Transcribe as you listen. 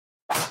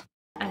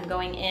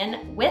going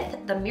in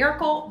with the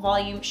Miracle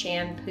Volume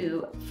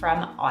Shampoo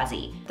from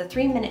Aussie. The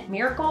 3-minute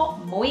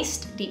Miracle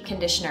Moist Deep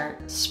Conditioner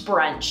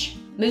Sprunch.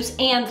 Mousse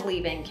and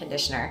leave-in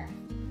conditioner.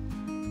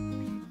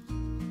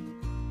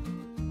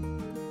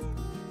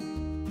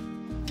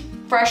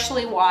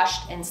 Freshly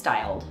washed and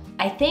styled.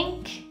 I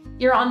think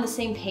you're on the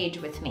same page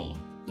with me.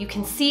 You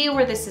can see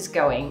where this is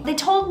going. They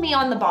told me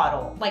on the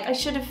bottle, like I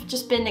should have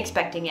just been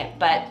expecting it,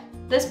 but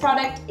this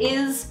product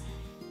is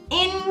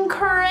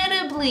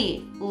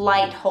incredibly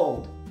light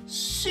hold.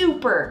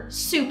 Super,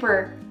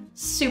 super,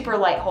 super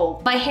light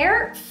hold. My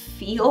hair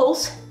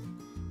feels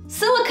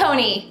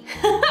silicone-y.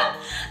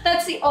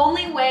 That's the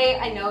only way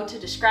I know to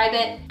describe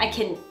it. I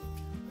can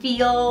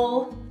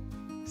feel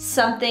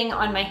something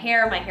on my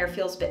hair. My hair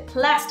feels a bit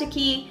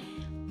plasticky,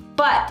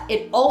 but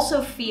it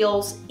also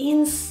feels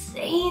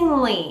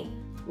insanely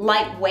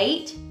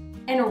lightweight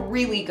and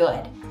really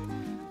good.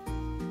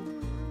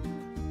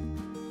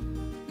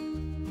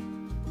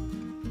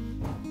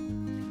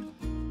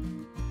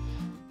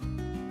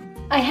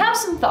 I have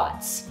some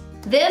thoughts.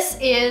 This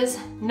is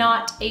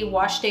not a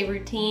wash day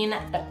routine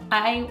that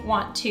I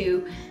want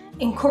to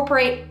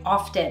incorporate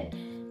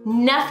often.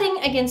 Nothing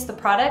against the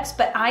products,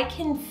 but I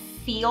can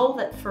feel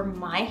that for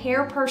my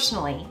hair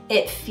personally,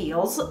 it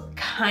feels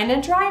kind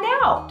of dried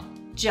out,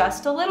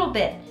 just a little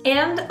bit,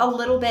 and a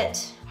little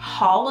bit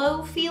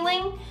hollow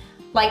feeling,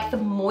 like the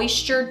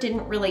moisture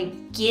didn't really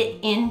get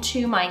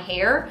into my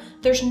hair.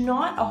 There's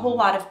not a whole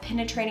lot of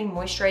penetrating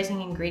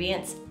moisturizing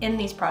ingredients in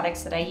these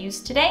products that I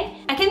use today.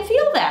 I can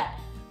feel that.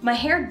 My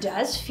hair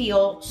does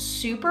feel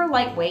super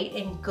lightweight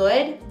and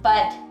good,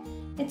 but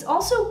it's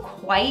also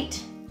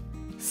quite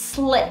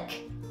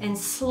slick and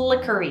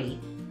slickery.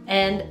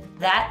 And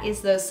that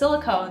is those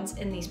silicones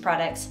in these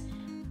products.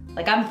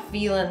 Like, I'm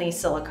feeling these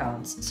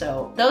silicones.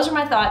 So those are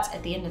my thoughts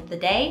at the end of the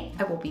day.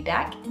 I will be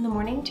back in the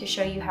morning to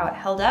show you how it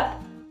held up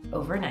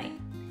overnight.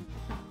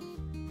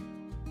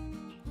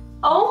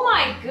 Oh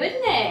my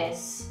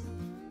goodness.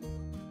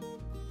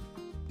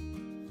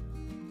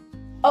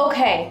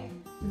 Okay,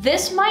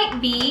 this might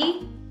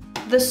be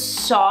the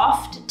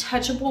soft,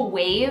 touchable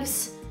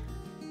waves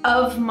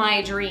of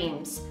my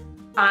dreams.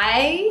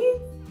 I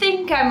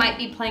think I might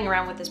be playing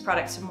around with this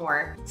product some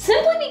more.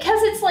 Simply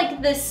because it's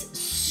like this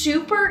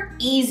super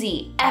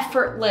easy,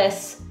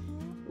 effortless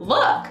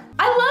look.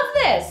 I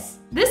love this.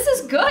 This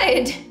is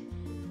good.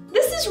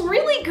 This is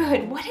really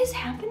good. What is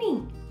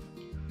happening?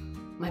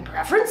 My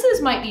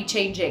preferences might be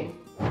changing.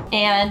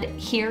 And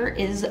here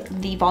is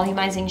the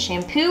volumizing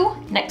shampoo.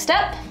 Next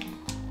up,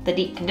 the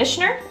deep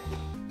conditioner.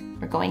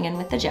 We're going in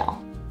with the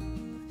gel.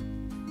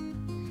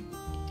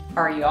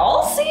 Are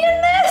y'all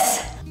seeing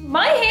this?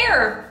 My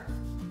hair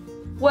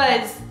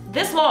was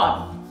this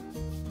long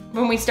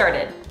when we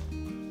started.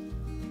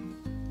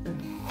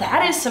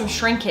 That is some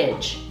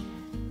shrinkage.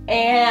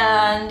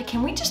 And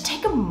can we just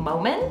take a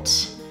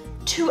moment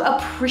to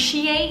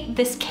appreciate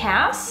this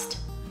cast?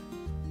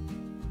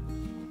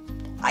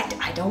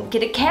 I don't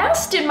get a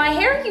cast in my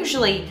hair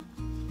usually.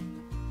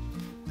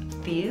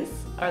 These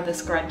are the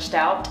scrunched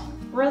out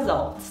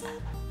results.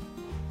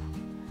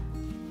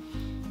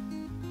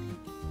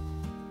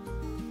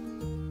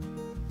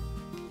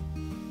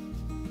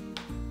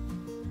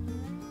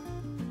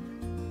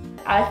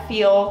 I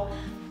feel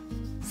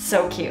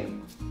so cute.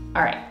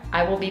 All right,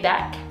 I will be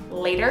back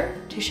later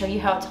to show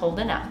you how it's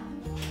holding up.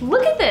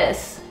 Look at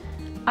this.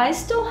 I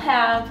still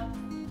have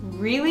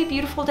really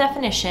beautiful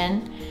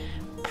definition,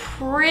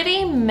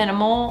 pretty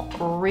minimal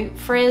root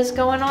frizz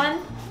going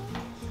on.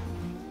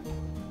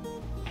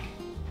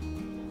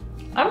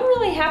 I'm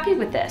really happy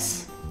with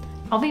this.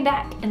 I'll be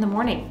back in the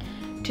morning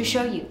to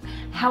show you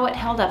how it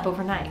held up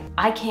overnight.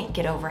 I can't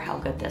get over how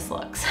good this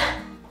looks.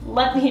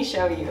 Let me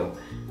show you.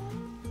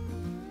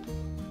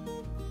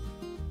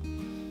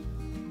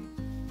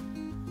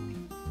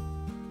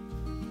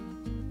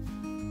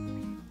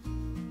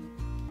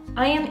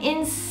 I am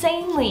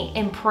insanely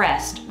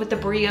impressed with the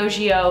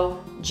Briogeo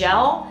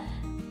gel.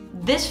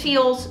 This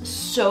feels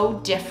so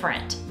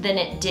different than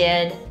it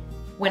did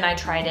when I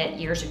tried it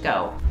years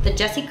ago. The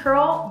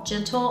Jessicurl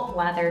Gentle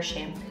Lather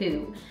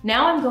Shampoo.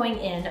 Now I'm going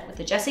in with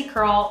the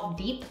Jessicurl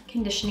Deep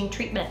Conditioning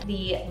Treatment,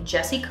 the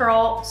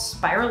Jessicurl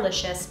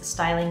Spiralicious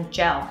Styling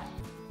Gel.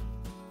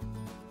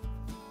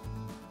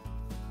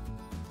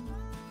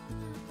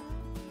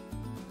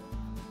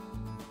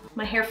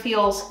 My hair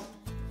feels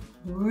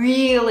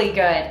really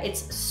good.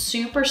 It's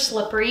super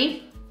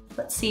slippery.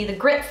 Let's see, the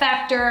grit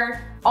factor,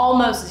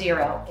 almost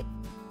 0.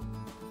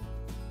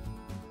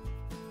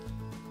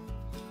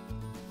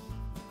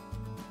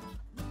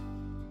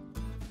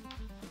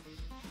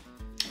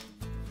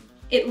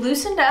 It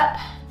loosened up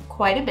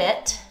quite a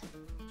bit,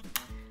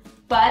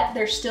 but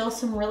there's still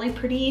some really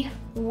pretty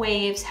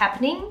waves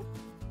happening.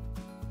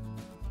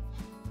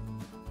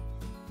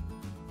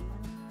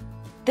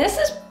 This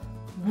is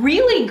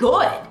really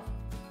good.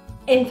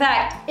 In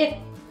fact, it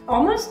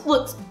almost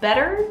looks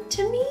better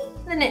to me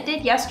than it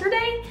did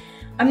yesterday.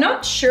 I'm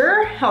not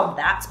sure how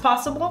that's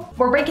possible.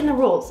 We're breaking the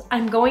rules.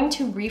 I'm going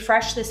to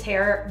refresh this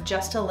hair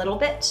just a little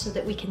bit so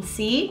that we can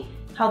see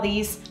how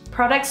these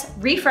products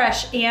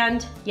refresh.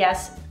 And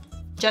yes,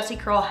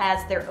 Jessicurl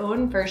has their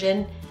own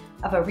version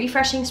of a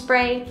refreshing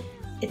spray.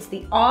 It's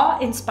the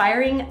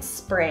Awe-Inspiring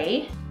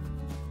Spray.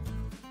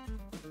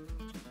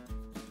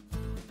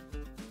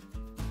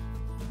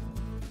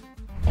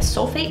 A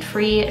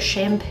sulfate-free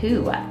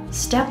shampoo.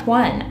 Step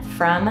 1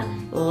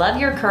 from Love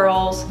Your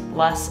Curls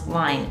LUS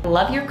line.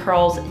 Love Your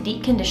Curls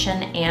Deep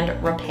Condition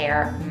and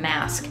Repair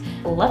Mask.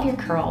 Love Your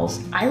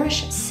Curls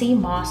Irish Sea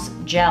Moss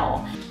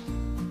Gel.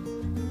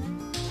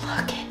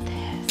 Look at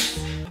this.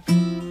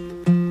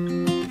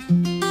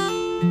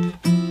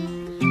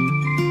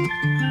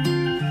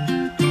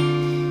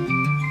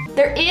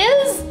 There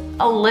is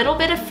a little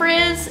bit of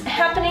frizz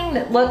happening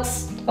that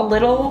looks a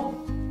little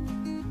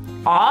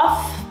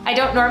off. I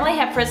don't normally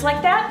have frizz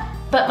like that,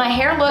 but my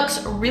hair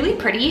looks really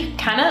pretty,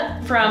 kind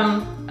of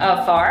from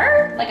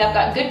afar. Like I've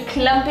got good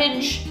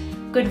clumpage,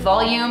 good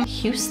volume.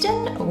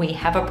 Houston, we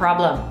have a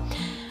problem.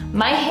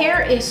 My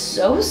hair is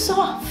so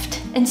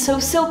soft and so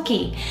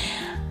silky.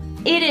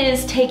 It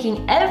is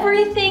taking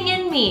everything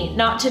in me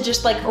not to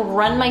just like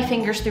run my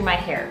fingers through my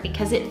hair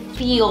because it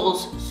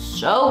feels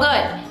so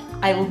good.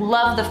 I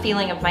love the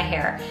feeling of my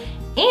hair.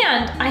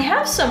 And I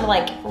have some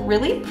like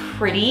really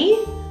pretty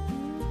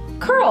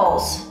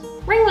curls,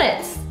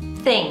 ringlets,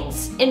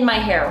 things in my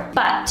hair,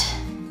 but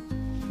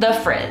the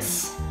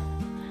frizz.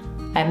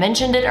 I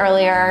mentioned it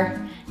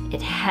earlier,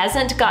 it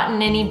hasn't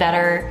gotten any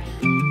better.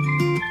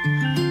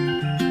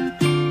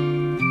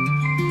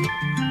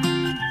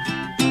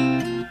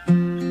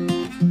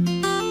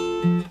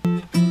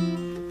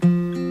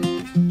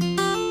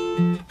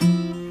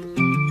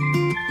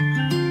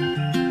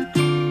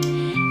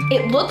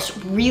 It looks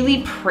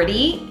really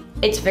pretty.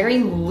 It's very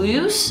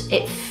loose.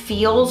 It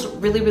feels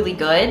really, really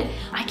good.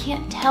 I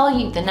can't tell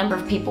you the number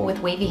of people with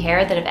wavy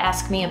hair that have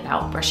asked me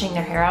about brushing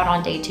their hair out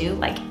on day 2.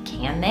 Like,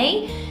 can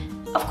they?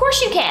 Of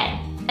course you can.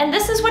 And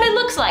this is what it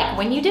looks like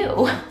when you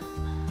do.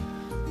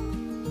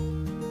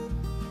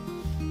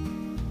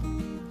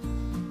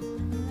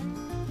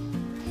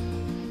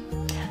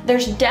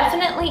 There's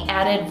definitely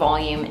added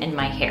volume in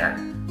my hair.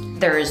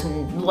 There's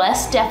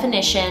less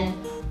definition.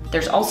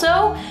 There's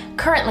also,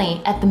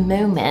 currently at the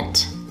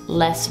moment,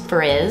 less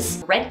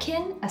frizz.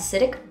 Redken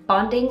Acidic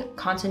Bonding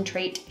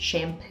Concentrate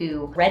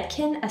Shampoo.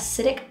 Redken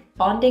Acidic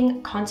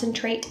Bonding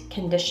Concentrate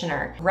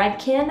Conditioner.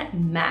 Redken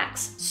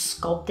Max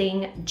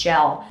Sculpting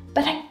Gel.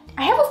 But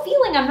I have a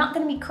feeling I'm not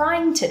gonna be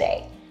crying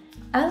today.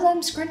 As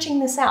I'm scrunching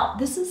this out,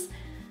 this is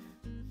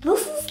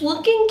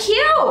looking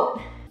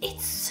cute.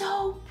 It's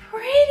so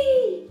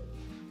pretty.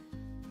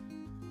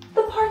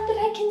 The part that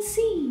I can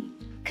see,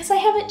 because I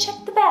haven't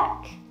checked the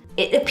back.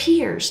 It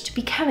appears to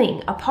be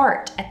coming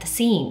apart at the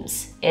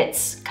seams.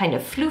 It's kind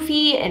of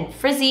floofy and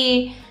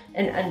frizzy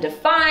and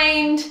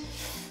undefined.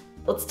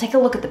 Let's take a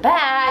look at the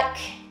back.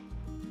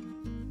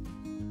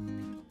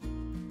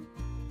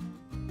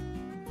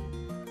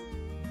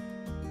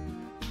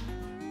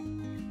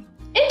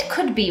 It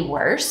could be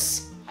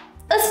worse.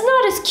 It's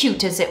not as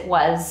cute as it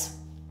was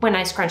when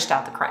I scrunched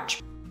out the crunch.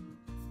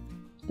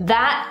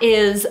 That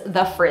is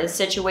the frizz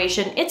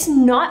situation. It's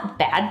not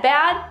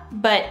bad,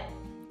 but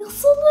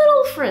it's a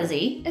little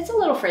frizzy. It's a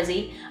little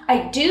frizzy.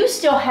 I do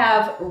still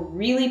have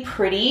really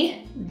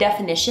pretty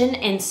definition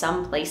in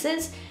some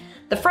places.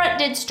 The front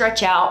did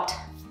stretch out.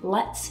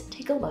 Let's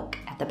take a look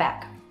at the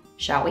back,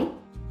 shall we?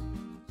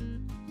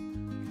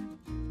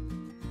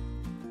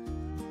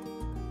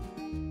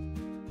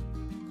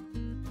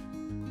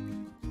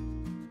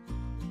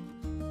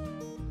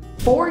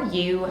 For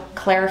You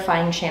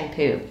Clarifying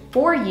Shampoo.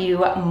 For You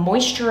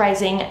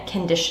Moisturizing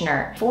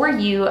Conditioner. For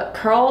You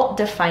Curl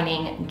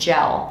Defining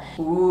Gel.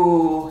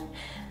 Ooh,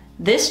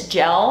 this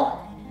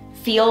gel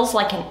feels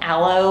like an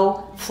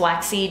aloe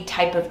flaxseed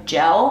type of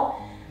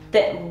gel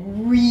that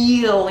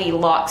really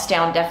locks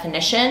down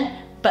definition,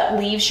 but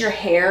leaves your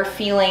hair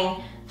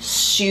feeling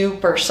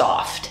super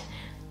soft.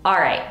 All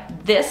right,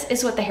 this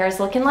is what the hair is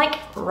looking like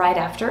right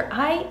after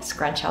I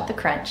scrunch out the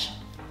crunch.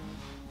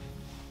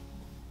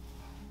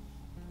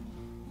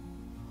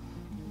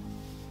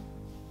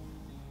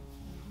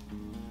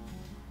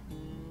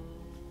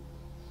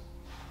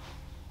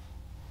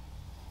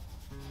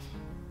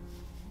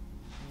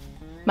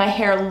 My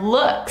hair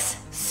looks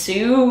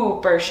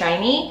super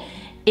shiny.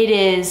 It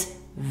is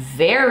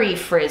very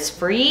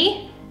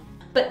frizz-free,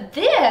 but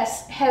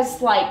this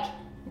has like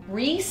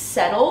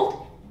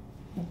resettled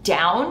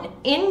down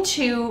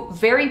into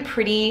very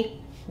pretty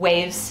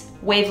waves,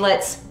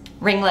 wavelets,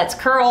 ringlets,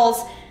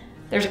 curls.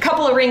 There's a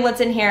couple of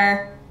ringlets in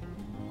here,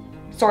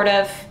 sort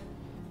of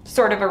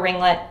a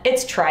ringlet.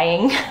 It's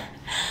trying.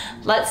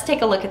 Let's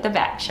take a look at the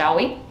back, shall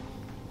we?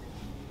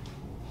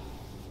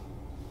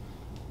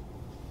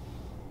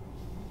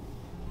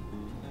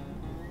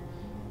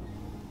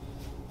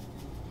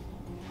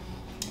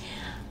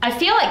 I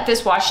feel like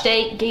this wash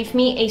day gave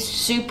me a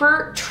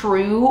super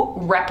true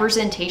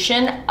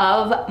representation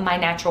of my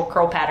natural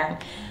curl pattern.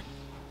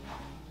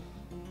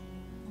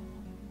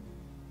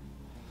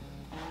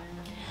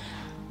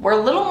 We're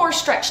a little more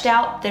stretched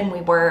out than we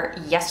were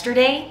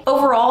yesterday.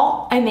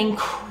 Overall, I'm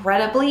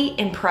incredibly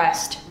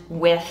impressed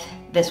with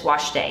this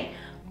wash day.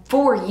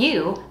 For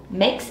You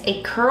makes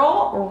a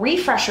curl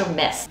refresher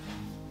mist.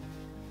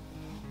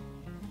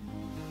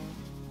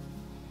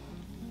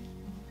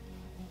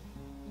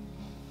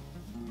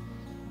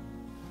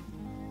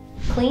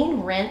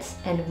 Clean, rinse,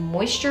 and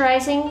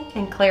moisturizing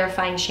and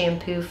clarifying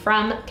shampoo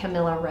from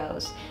Camille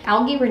Rose.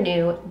 Algae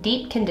Renew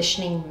Deep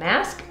Conditioning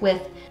Mask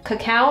with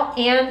cacao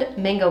and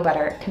mango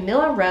butter.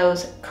 Camille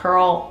Rose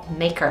Curl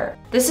Maker.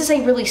 This is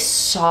a really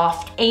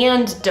soft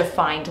and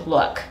defined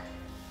look.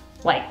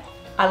 Like,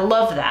 I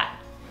love that.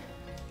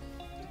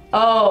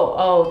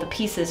 Oh, the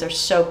pieces are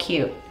so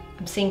cute.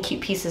 I'm seeing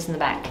cute pieces in the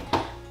back.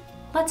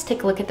 Let's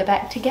take a look at the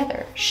back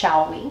together,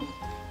 shall we?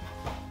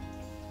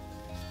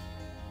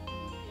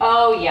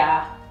 Oh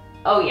yeah,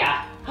 oh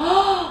yeah.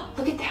 Oh,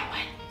 look at that one.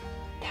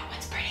 That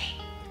one's pretty.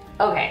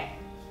 Okay.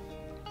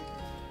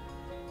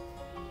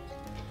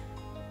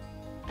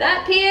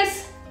 That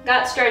piece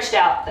got stretched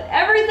out, but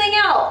everything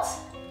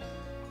else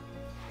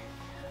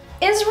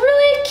is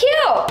really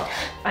cute.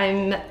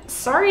 I'm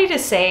sorry to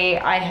say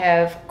I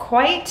have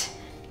quite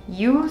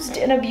used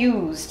and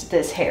abused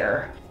this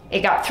hair.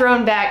 It got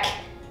thrown back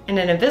in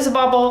an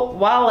Invisibobble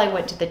while I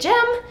went to the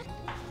gym.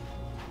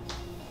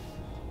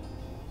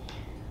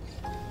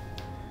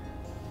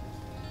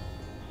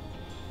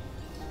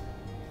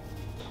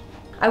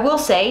 I will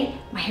say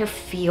my hair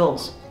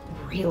feels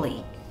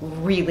really,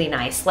 really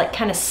nice, like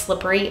kind of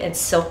slippery and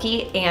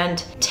silky and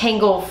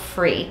tangle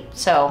free.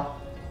 So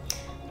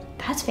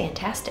that's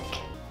fantastic.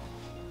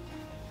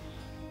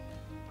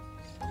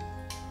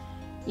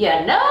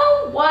 You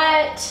know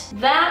what?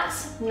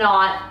 That's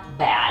not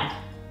bad.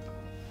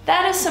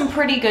 That is some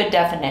pretty good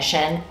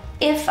definition,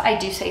 if I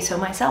do say so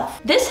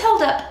myself. This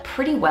held up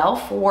pretty well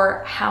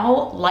for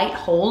how light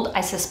hold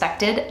I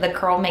suspected the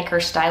Curl Maker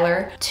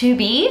Styler to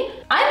be.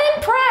 I'm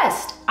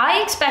impressed.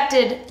 I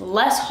expected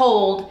less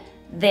hold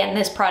than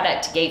this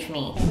product gave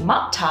me.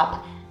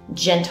 MopTop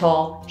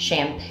Gentle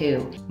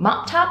Shampoo.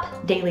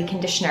 MopTop Daily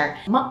Conditioner.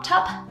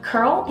 MopTop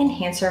Curl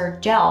Enhancer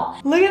Gel.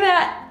 Look at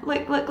that.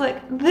 Look, look, look.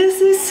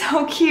 This is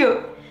so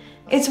cute.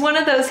 It's one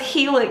of those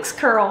helix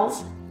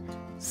curls.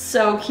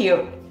 So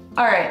cute.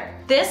 All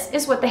right, this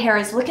is what the hair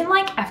is looking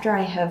like after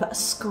I have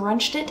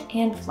scrunched it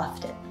and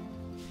fluffed it.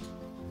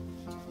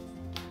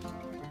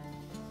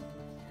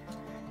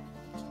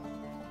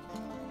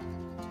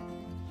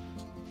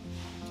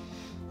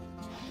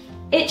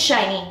 It's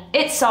shiny,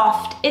 it's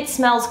soft, it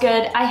smells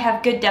good, I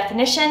have good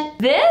definition.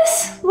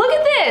 This, look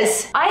at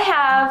this. I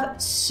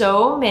have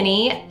so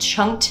many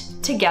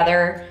chunked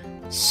together,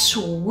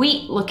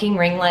 sweet looking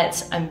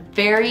ringlets I'm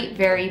very,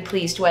 very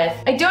pleased with.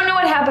 I don't know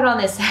what happened on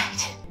this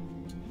side.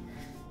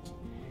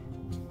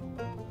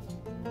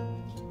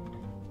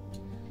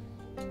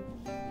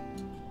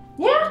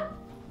 Yeah,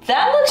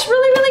 that looks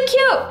really, really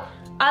cute.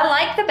 I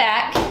like the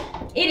back.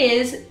 It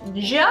is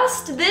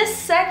just this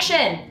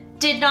section.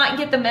 Did not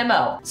get the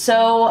memo.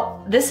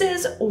 So this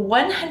is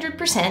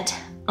 100%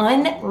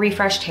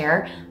 unrefreshed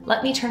hair.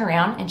 Let me turn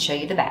around and show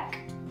you the back.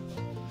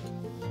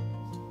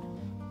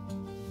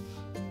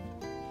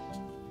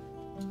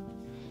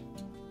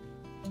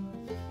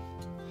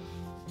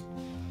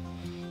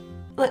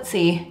 Let's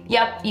see.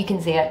 Yep, you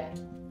can see it.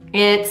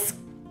 It's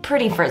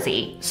pretty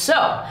frizzy.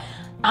 So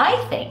I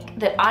think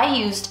that I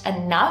used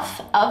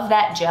enough of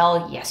that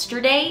gel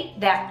yesterday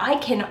that I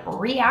can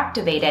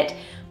reactivate it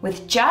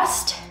with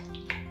just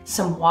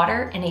some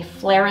water in a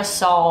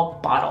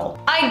Flairosol bottle.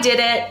 I did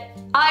it,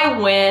 I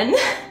win.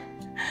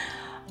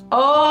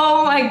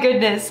 Oh my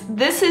goodness,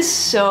 this is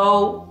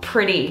so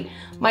pretty.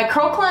 My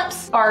curl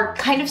clumps are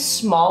kind of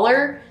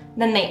smaller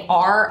than they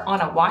are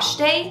on a wash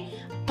day,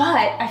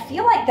 but I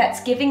feel like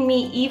that's giving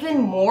me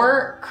even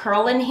more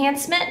curl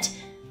enhancement.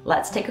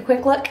 Let's take a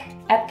quick look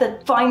at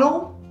the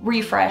final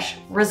refresh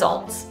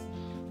results.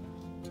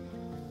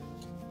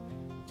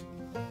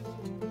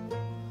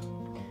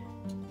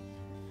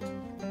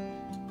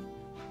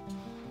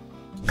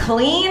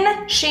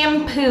 Clean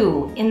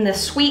shampoo in the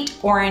sweet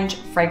orange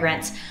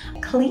fragrance.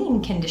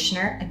 Clean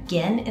conditioner,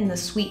 again in the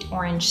sweet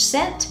orange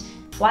scent.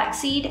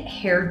 Flaxseed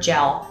hair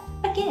gel,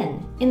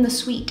 again in the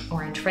sweet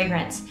orange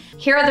fragrance.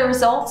 Here are the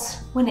results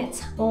when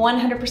it's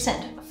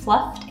 100%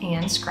 fluffed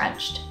and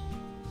scrunched.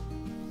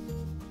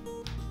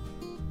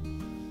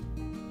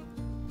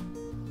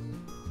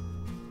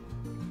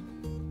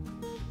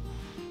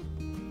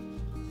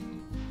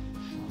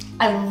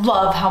 I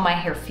love how my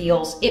hair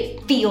feels.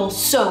 It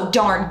feels so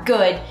darn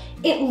good.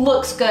 It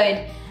looks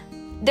good.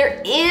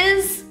 There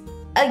is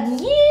a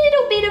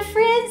little bit of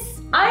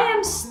frizz. I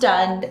am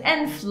stunned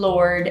and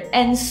floored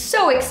and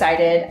so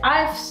excited.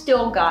 I've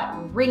still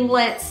got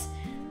ringlets,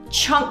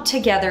 chunked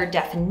together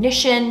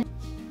definition.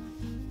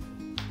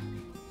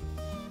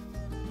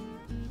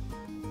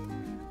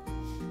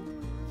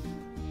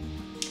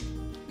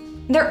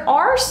 There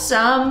are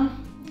some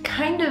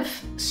kind of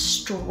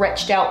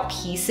stretched out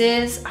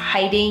pieces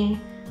hiding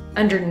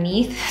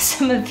underneath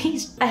some of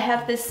these. I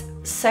have this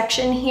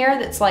section here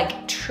that's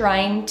like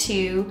trying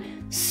to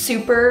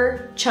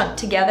super chunk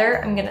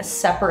together. I'm gonna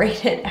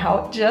separate it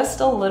out just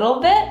a little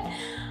bit.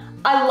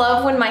 I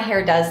love when my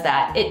hair does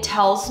that. It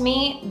tells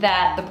me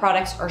that the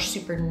products are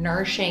super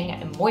nourishing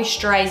and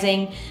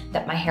moisturizing,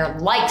 that my hair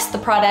likes the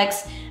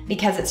products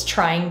because it's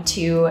trying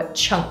to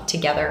chunk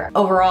together.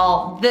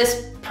 Overall,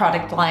 this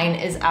product line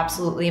is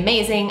absolutely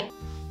amazing.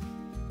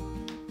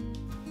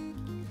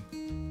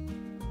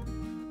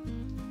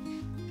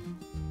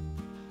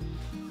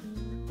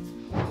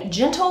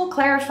 Gentle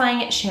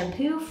clarifying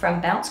shampoo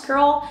from Bounce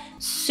Curl,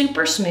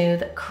 super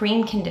smooth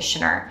cream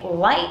conditioner,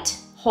 light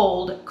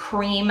hold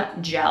cream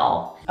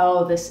gel.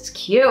 Oh, this is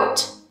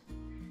cute.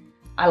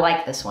 I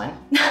like this one.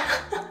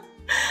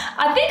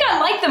 I think I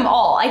like them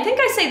all. I think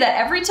I say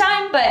that every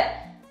time, but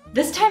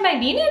this time I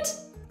mean it?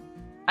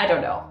 I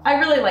don't know. I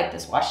really like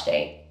this wash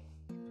day.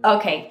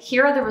 Okay,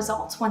 here are the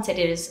results once it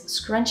is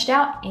scrunched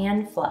out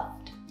and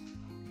fluffed.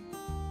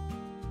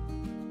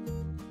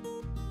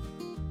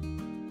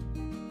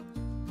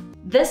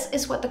 This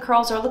is what the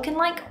curls are looking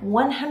like,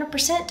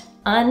 100%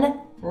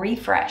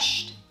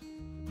 unrefreshed.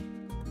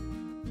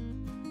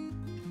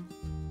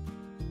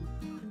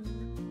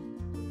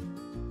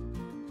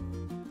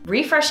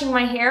 Refreshing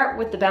my hair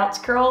with the Bounce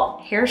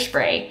Curl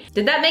hairspray.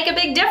 Did that make a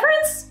big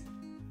difference?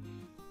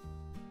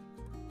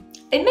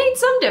 It made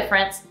some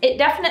difference. It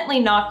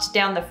definitely knocked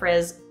down the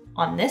frizz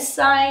on this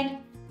side.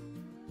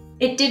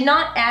 It did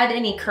not add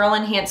any curl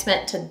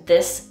enhancement to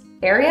this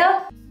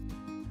area.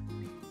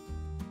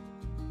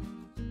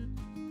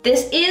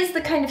 This is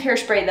the kind of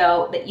hairspray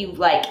though that you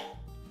like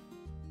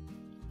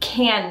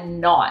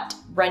cannot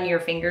run your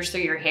fingers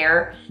through your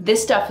hair.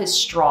 This stuff is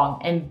strong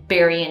and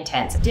very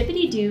intense.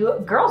 Dippity Do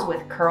Girls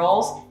with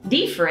Curls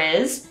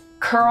Defrizz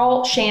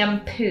Curl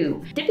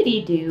Shampoo.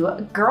 Dippity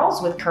Do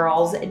Girls with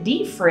Curls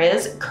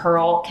Defrizz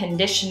Curl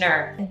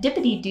Conditioner.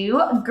 Dippity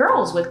Do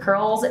Girls with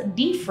Curls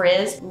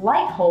Defrizz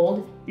Light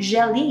Hold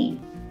Jelly.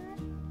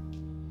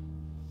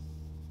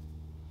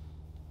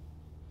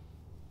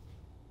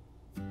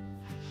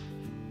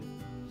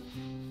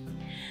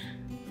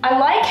 I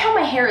like how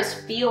my hair is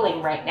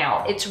feeling right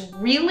now. It's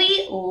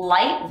really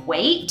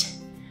lightweight,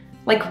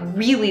 like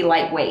really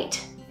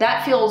lightweight.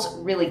 That feels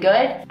really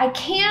good. I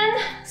can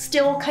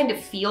still kind of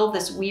feel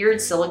this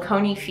weird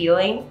silicone-y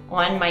feeling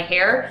on my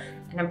hair,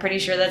 and I'm pretty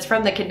sure that's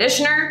from the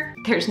conditioner.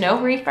 There's no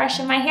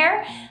refresh in my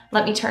hair.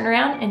 Let me turn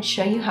around and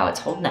show you how it's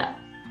holding up.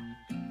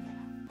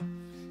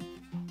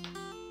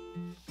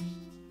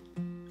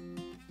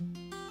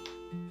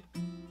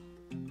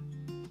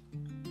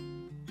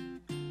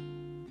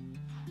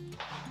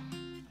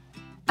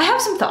 I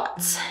have some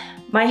thoughts.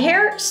 My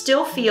hair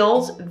still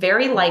feels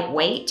very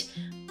lightweight,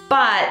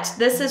 but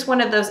this is one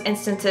of those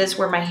instances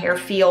where my hair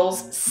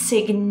feels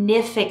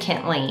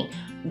significantly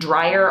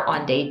drier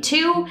on day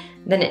 2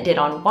 than it did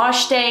on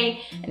wash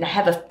day, and I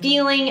have a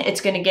feeling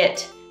it's gonna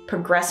get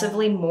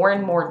progressively more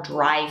and more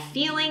dry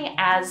feeling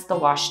as the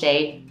wash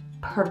day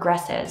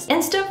progresses.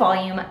 Insta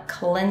Volume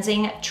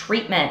Cleansing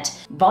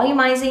Treatment,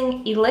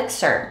 Volumizing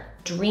Elixir,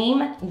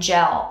 Dream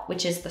Gel,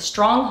 which is the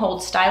Stronghold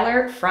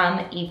Styler from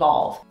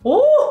EVOLVh.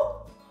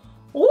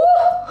 Ooh, ooh,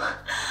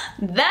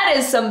 that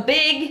is some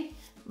big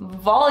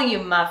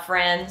volume, my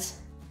friends.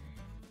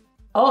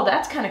 Oh,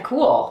 that's kind of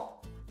cool.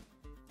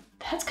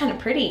 That's kind of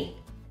pretty.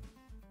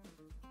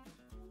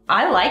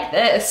 I like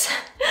this.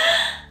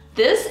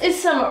 This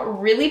is some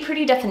really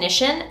pretty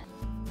definition.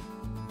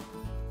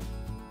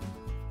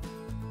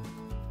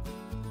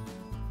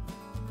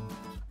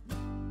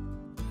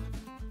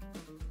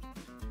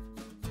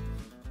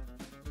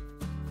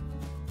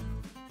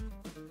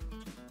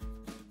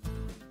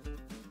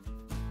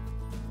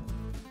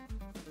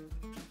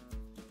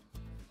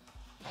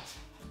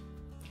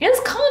 It's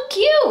kind of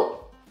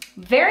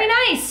cute. Very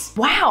nice.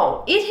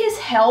 Wow, it has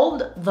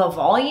held the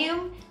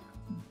volume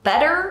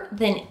better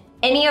than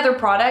any other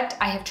product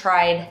I have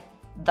tried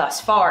thus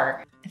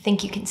far. I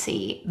think you can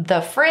see the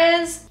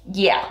frizz.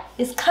 Yeah,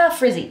 it's kind of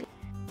frizzy.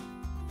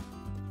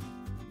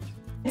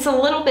 It's a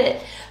little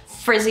bit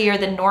frizzier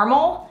than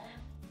normal.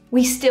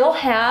 We still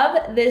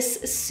have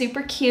this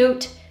super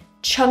cute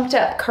chunked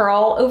up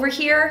curl over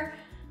here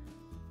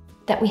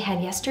that we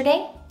had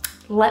yesterday.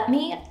 Let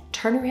me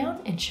turn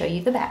around and show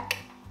you the back.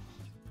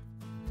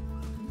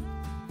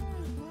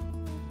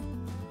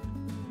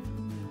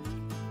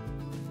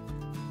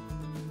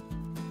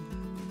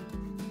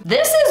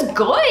 This is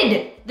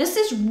good. This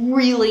is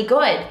really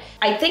good.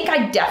 I think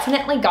I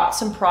definitely got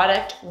some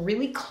product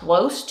really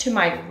close to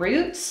my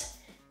roots,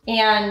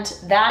 and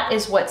that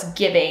is what's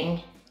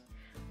giving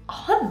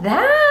all of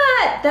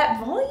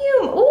that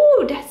volume.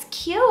 Ooh, that's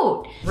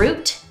cute.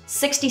 Root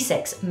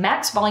 66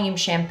 Max Volume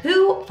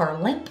Shampoo for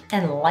limp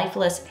and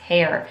lifeless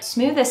hair.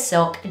 Smooth as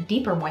silk,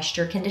 deeper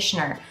moisture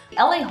conditioner.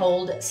 LA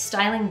Hold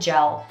Styling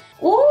Gel.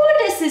 Ooh,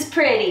 this is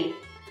pretty.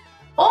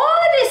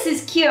 Oh, this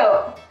is cute.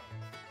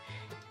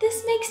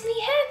 This makes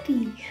me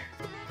happy.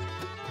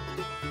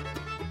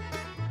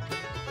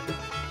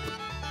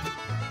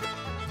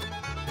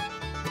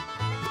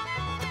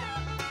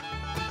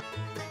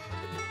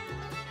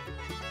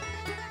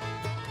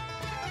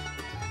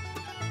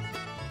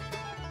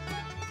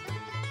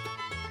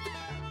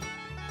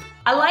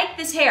 I like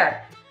this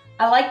hair.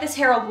 I like this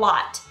hair a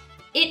lot.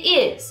 It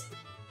is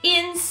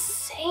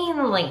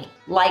insanely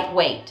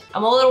lightweight.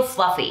 I'm a little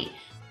fluffy,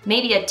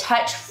 maybe a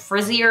touch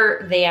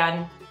frizzier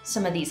than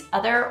some of these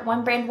other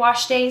one brand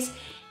wash days.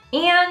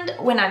 And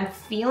when I'm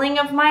feeling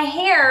of my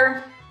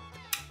hair,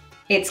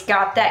 it's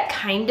got that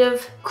kind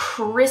of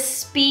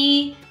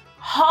crispy,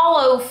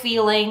 hollow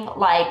feeling,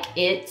 like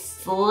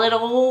it's a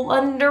little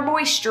under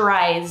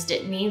moisturized.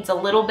 It needs a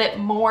little bit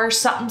more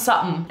something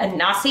something.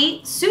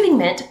 Inahsi Soothing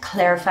Mint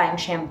Clarifying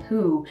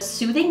Shampoo.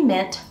 Soothing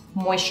Mint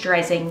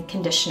Moisturizing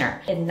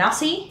Conditioner.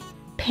 Inahsi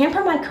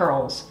Pamper My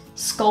Curls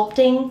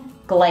Sculpting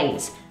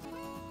Glaze.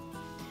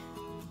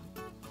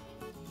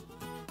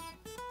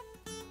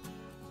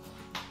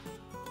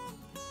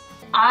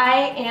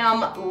 I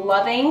am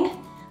loving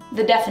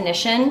the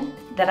definition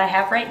that I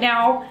have right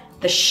now.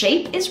 The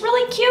shape is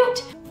really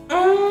cute.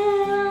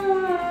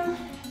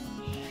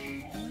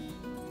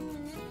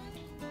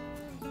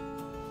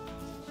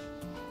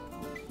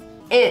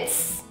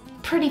 It's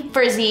pretty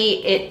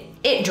frizzy.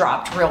 It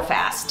dropped real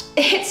fast.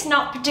 It's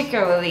not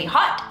particularly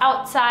hot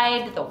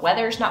outside. The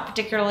weather's not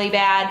particularly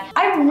bad.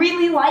 I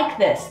really like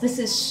this. This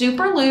is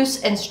super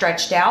loose and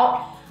stretched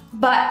out,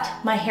 but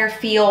my hair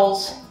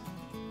feels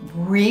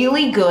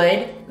really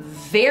good,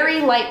 very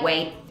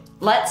lightweight.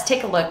 Let's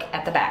take a look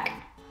at the back.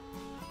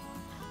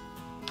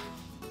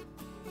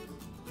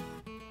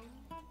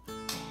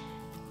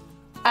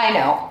 I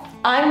know,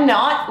 I'm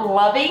not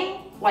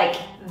loving like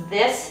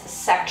this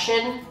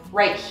section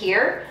right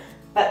here,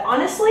 but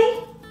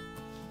honestly,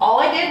 all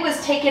I did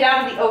was take it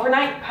out of the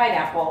overnight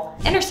pineapple.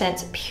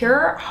 Innersense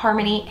Pure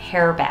Harmony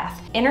Hair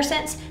Bath.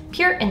 Innersense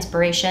Pure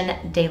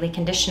Inspiration Daily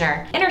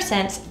Conditioner.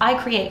 Innersense I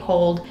Create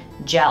Hold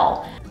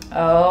Gel.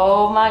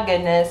 Oh my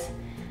goodness,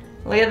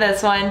 look at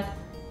this one.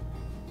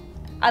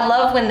 I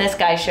love when this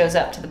guy shows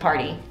up to the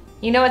party.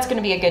 You know it's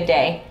gonna be a good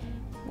day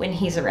when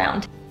he's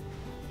around.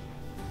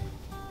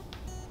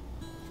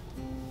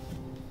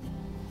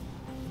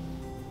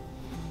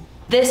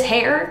 This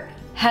hair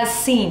has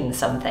seen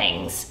some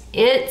things.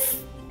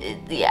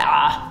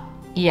 Yeah,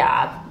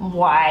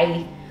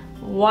 why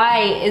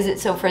is it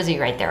so frizzy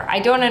right there? I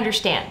don't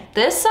understand.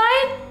 This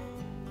side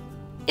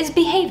is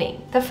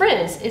behaving. The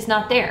frizz is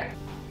not there.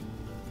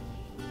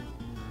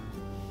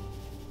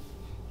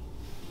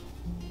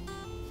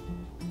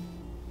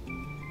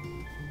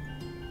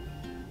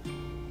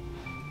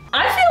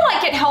 I feel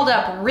like it held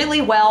up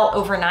really well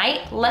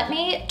overnight. Let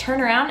me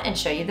turn around and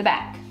show you the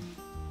back.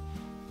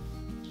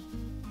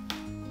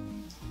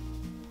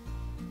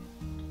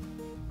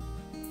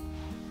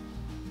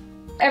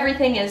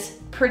 Everything is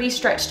pretty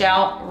stretched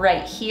out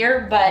right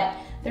here, but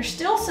there's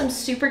still some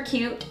super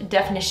cute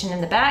definition in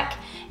the back.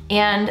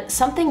 And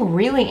something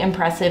really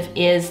impressive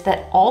is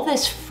that all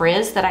this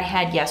frizz that I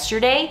had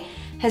yesterday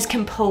has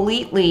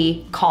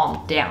completely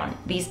calmed down.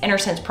 These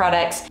Innersense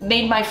products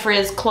made my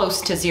frizz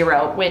close to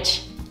zero,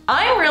 which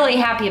I'm really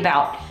happy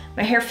about.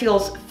 My hair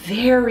feels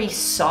very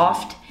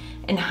soft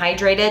and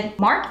hydrated.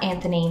 Marc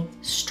Anthony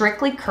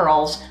Strictly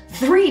Curls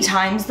 3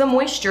 times the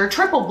moisture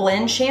triple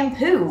blend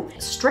shampoo.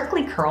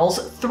 Strictly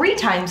Curls 3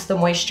 times the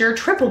moisture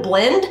triple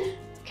blend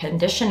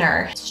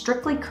conditioner.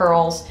 Strictly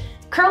Curls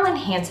curl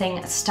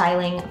enhancing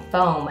styling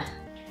foam.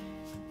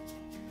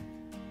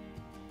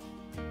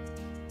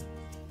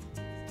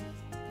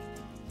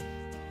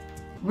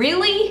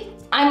 Really?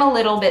 I'm a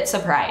little bit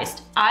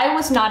surprised. I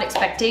was not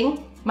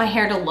expecting my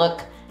hair to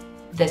look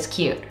this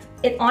cute.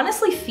 It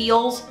honestly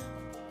feels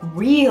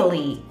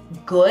really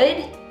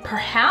good.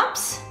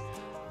 Perhaps,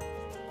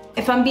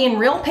 if I'm being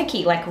real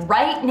picky, like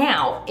right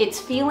now, it's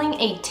feeling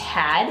a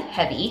tad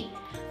heavy.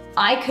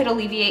 I could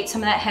alleviate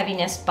some of that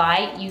heaviness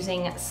by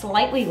using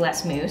slightly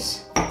less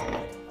mousse,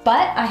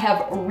 but I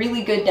have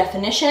really good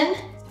definition.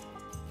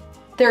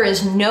 There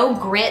is no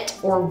grit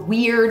or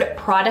weird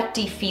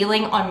producty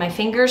feeling on my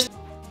fingers.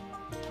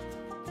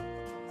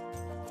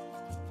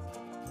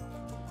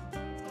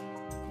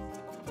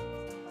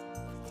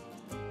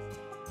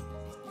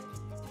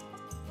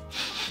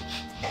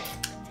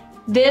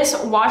 This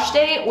wash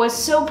day was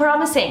so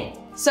promising.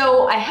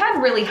 So I had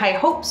really high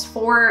hopes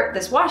for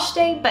this wash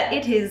day, but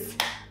it is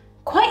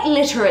quite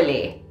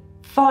literally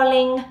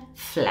falling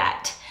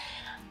flat.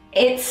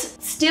 It's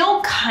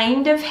still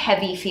kind of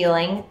heavy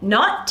feeling,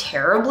 not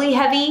terribly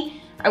heavy.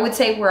 I would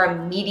say we're a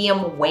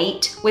medium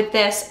weight with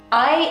this.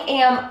 I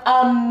am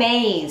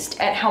amazed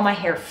at how my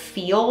hair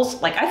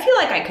feels. Like, I feel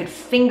like I could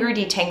finger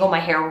detangle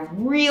my hair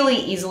really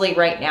easily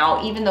right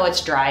now, even though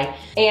it's dry,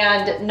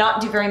 and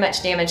not do very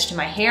much damage to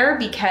my hair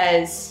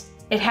because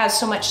it has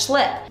so much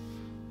slip.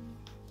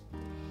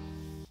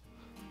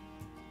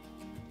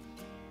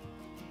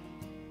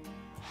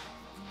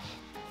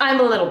 I'm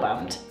a little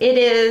bummed. It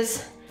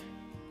is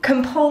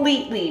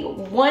completely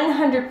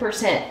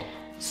 100%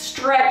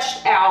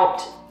 stretched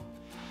out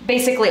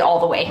basically all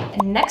the way.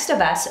 Next of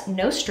Us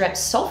No Strip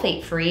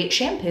Sulfate-Free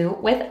Shampoo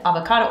with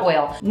Avocado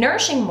Oil.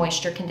 Nourishing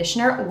Moisture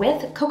Conditioner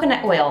with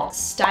Coconut Oil.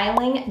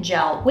 Styling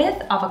Gel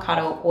with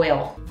Avocado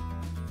Oil.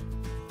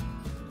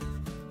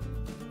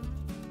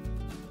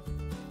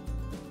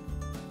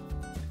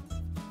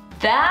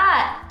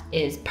 That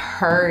is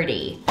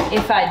pretty,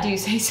 if I do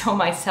say so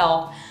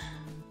myself.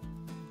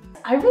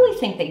 I really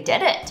think they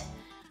did it.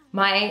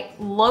 My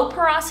low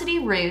porosity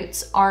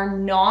roots are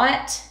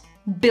not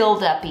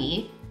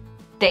build-up-y.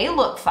 They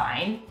look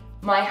fine.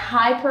 My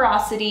high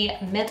porosity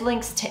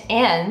mid-lengths to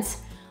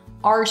ends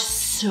are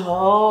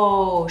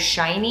so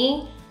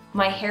shiny.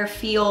 My hair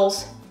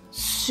feels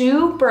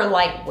super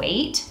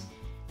lightweight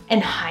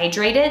and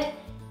hydrated,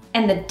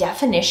 and the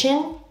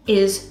definition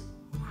is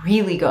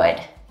really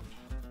good.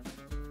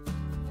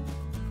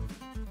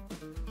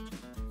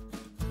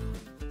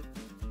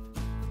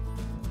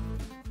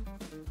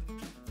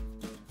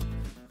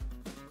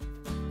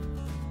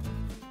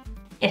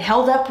 It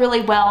held up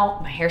really well.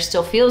 My hair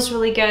still feels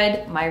really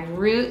good. My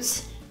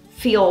roots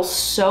feel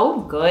so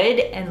good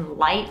and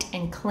light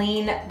and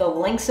clean. The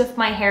lengths of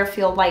my hair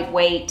feel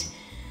lightweight.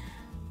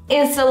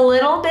 It's a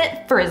little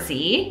bit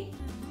frizzy.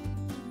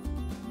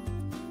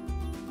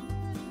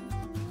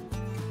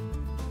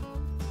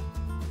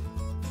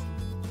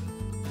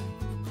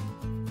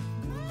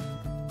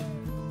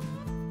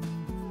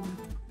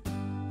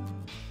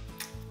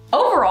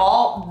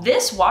 Overall,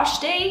 this wash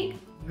day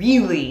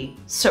really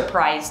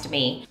surprised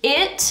me.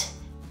 It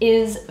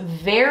is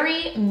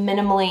very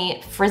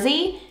minimally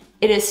frizzy.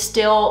 It is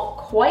still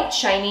quite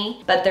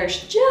shiny, but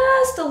there's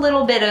just a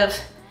little bit of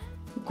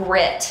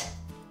grit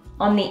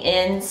on the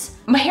ends.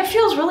 My hair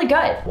feels really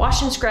good.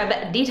 Wash and Scrub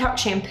Detox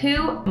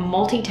Shampoo,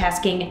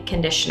 Multitasking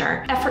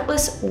Conditioner,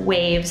 Effortless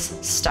Waves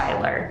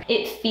Styler.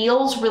 It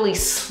feels really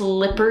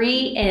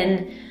slippery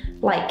and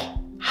like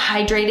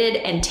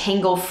hydrated and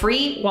tangle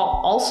free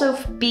while also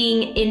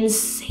being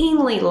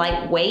insanely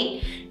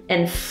lightweight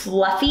and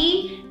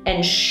fluffy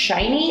and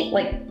shiny.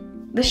 Like,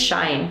 the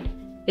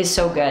shine is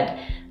so good.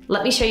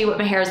 Let me show you what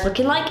my hair is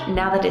looking like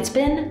now that it's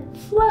been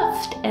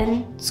fluffed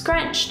and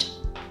scrunched.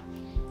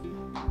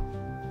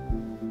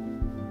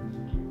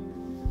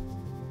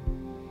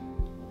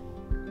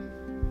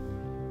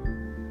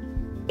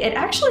 It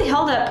actually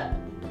held up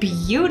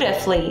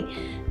beautifully.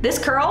 This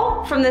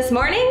curl from this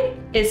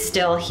morning is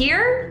still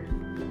here,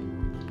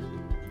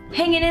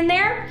 hanging in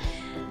there.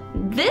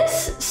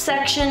 This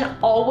section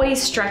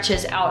always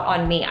stretches out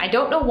on me. I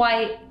don't know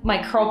why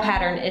my curl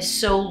pattern is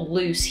so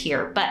loose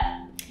here, but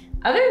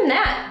other than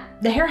that,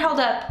 the hair held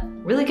up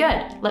really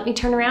good. Let me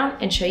turn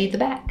around and show you the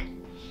back.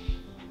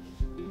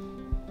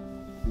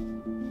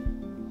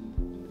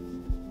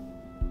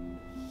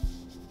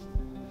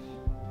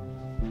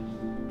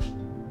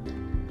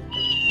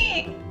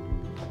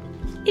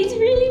 It's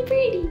really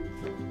pretty.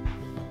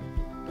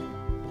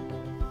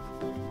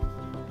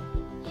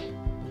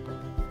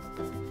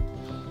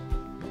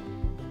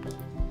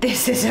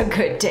 This is a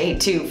good day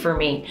too for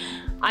me.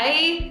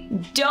 I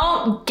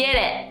don't get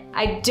it.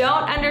 I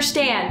don't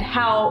understand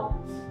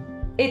how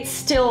it's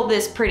still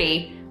this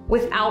pretty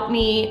without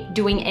me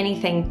doing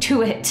anything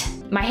to it.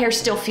 My hair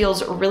still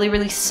feels really,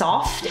 really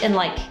soft and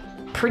like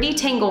pretty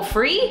tangle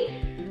free.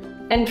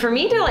 And for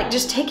me to like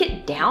just take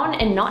it down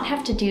and not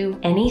have to do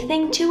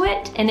anything to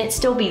it and it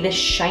still be this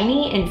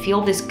shiny and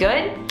feel this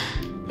good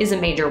is a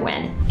major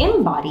win.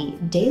 Embody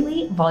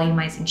Daily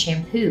Volumizing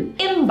Shampoo.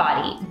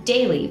 Embody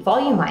Daily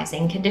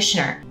Volumizing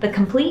Conditioner. The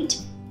Complete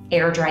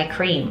Air Dry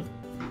Cream.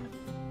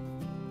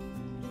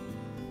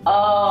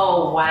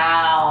 Oh,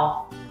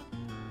 wow.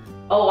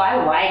 Oh,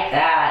 I like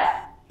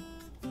that.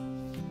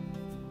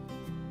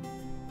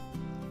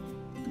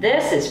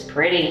 This is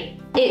pretty.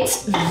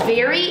 It's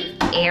very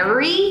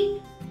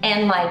airy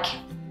and like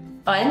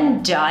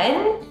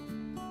undone,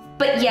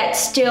 but yet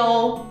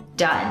still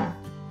done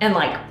and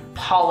like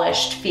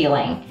polished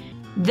feeling.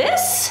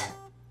 This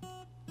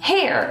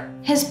hair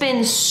has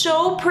been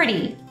so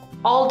pretty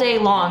all day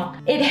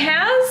long. It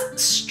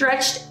has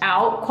stretched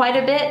out quite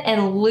a bit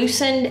and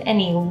loosened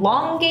and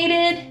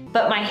elongated,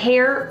 but my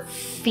hair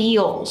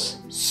feels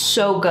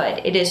so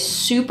good. It is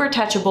super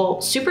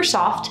touchable, super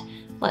soft.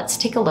 Let's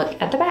take a look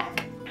at the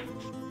back.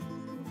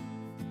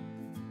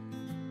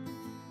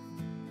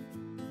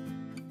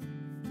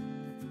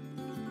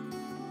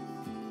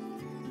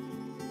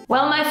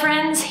 Well, my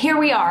friends, here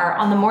we are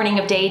on the morning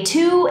of day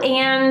 2,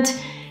 and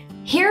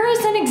here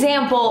is an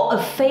example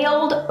of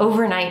failed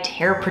overnight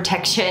hair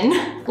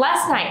protection.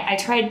 Last night, I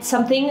tried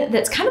something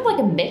that's kind of like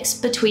a mix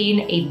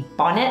between a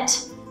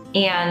bonnet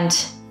and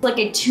like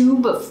a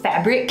tube of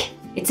fabric.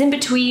 It's in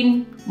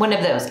between one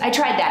of those. I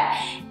tried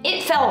that.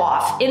 It fell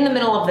off in the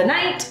middle of the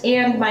night,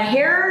 and my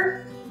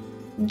hair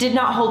did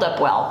not hold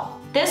up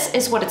well. This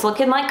is what it's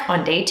looking like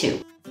on day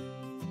 2.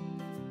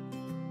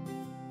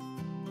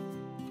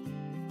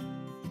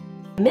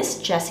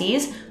 Miss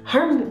Jessie's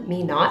Harm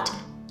Me Not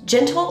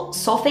Gentle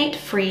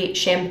Sulfate-Free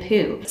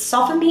Shampoo.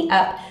 Soften Me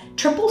Up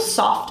Triple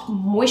Soft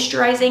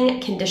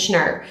Moisturizing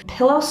Conditioner.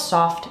 Pillow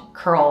Soft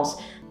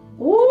Curls.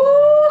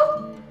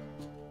 Woo!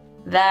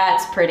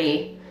 That's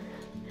pretty.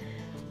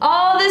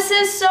 Oh, this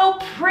is so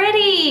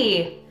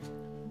pretty.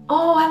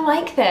 Oh, I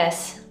like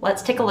this.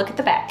 Let's take a look at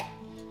the back.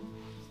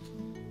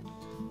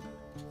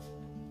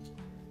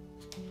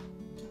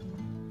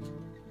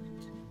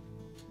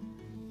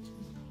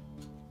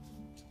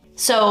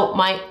 So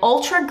my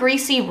ultra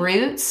greasy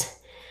roots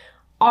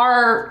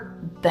are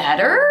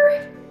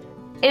better,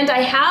 And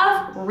I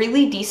have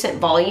really decent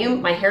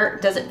volume. My hair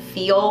doesn't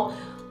feel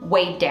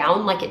weighed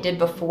down like it did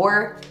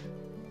before.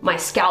 My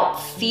scalp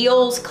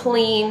feels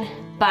clean,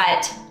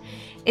 but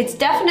it's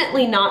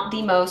definitely not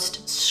the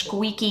most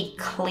squeaky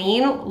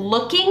clean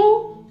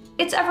looking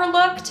it's ever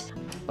looked.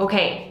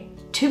 Okay,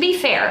 to be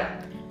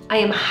fair, I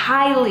am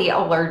highly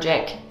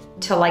allergic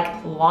to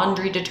like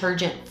laundry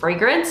detergent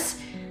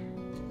fragrance,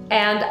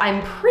 and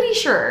I'm pretty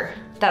sure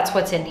that's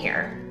what's in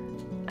here.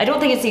 I don't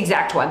think it's the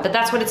exact one, but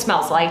that's what it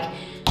smells like.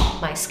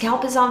 My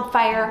scalp is on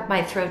fire,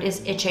 my throat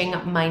is itching,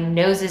 my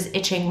nose is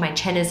itching, my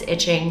chin is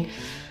itching.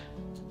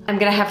 I'm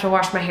gonna have to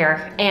wash my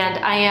hair,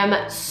 and I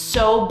am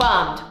so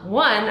bummed.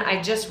 One,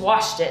 I just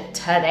washed it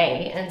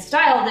today and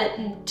styled it,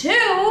 and two,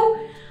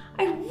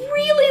 I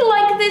really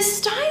like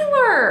this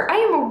styler. I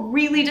am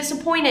really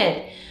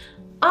disappointed.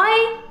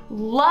 I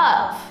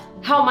love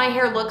how my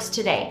hair looks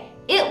today.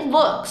 It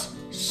looks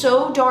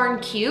so darn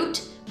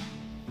cute.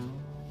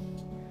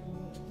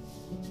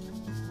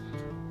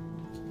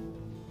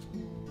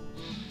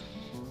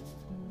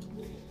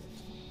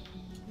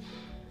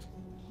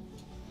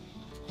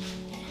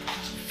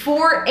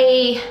 For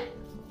a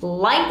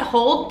light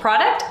hold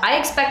product, I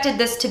expected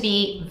this to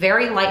be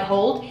very light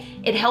hold.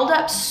 It held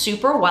up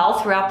super well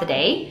throughout the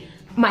day.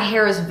 My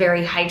hair is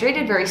very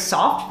hydrated, very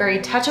soft, very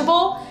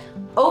touchable.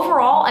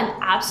 Overall, I'm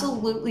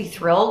absolutely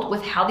thrilled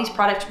with how these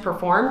products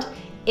performed.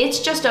 It's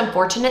just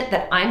unfortunate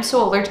that I'm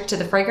so allergic to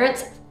the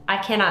fragrance, I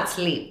cannot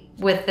sleep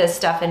with this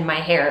stuff in my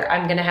hair.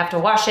 I'm gonna have to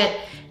wash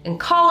it and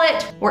call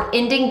it. We're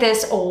ending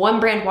this one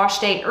brand wash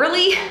day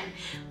early,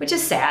 which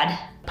is sad.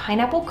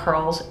 Pineapple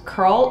Curls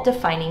Curl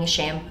Defining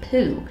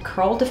Shampoo,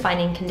 Curl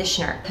Defining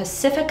Conditioner,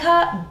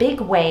 Pacifica Big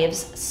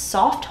Waves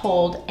Soft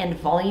Hold and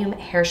Volume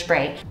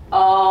Hairspray.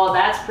 Oh,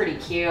 that's pretty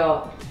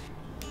cute.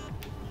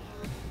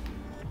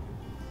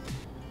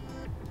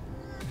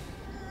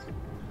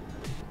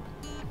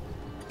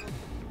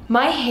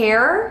 My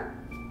hair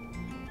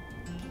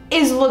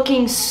is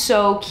looking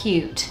so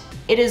cute.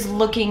 It is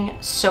looking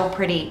so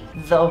pretty.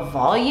 The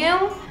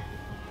volume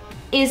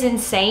is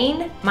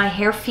insane. My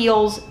hair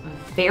feels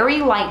very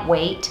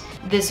lightweight.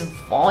 This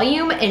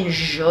volume and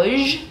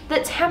zhuzh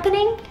that's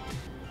happening,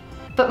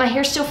 but my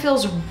hair still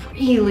feels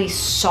really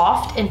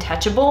soft and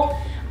touchable.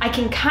 I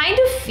can kind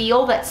of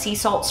feel that sea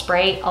salt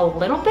spray a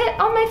little bit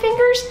on my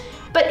fingers,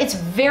 but it's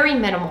very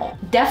minimal.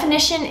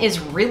 Definition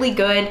is really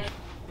good.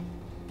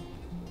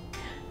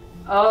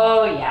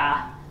 Oh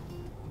yeah,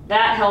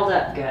 that held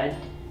up good.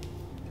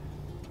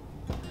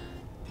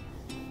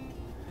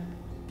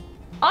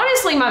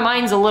 Honestly, my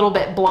mind's a little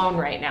bit blown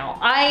right now.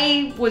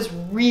 I was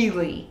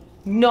really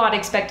not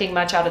expecting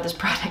much out of this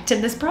product,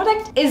 and this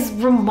product is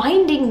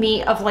reminding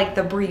me of like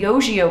the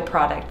Briogeo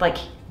product. Like,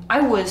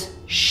 I was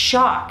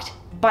shocked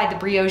by the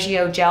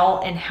Briogeo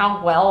gel and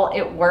how well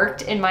it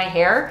worked in my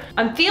hair.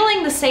 I'm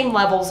feeling the same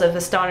levels of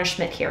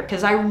astonishment here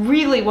because I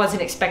really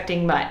wasn't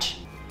expecting much.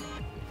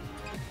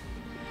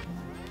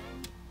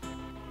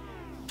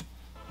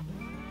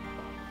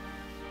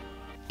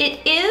 It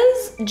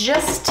is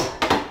just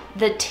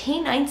the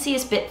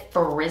teeniest bit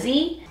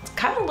frizzy. It's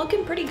kind of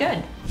looking pretty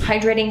good.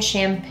 Hydrating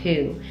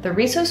shampoo, the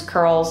Rizos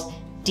Curls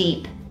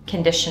Deep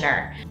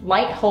Conditioner,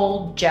 Light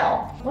Hold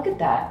Gel. Look at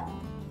that.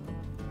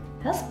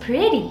 That's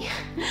pretty.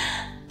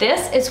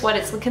 This is what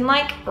it's looking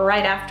like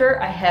right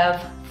after I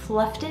have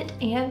fluffed it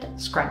and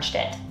scrunched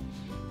it.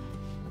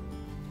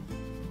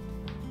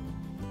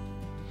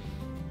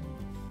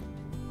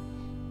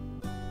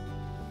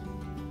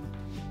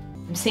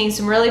 I'm seeing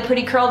some really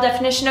pretty curl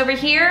definition over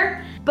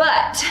here,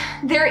 but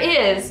there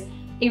is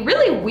a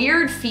really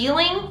weird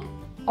feeling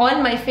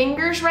on my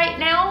fingers right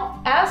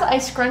now. As I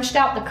scrunched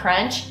out the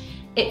crunch,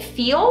 it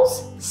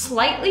feels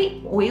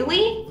slightly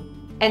oily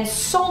and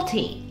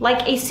salty,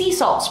 like a sea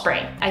salt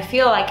spray. I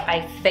feel like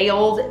I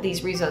failed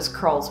these Rizos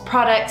Curls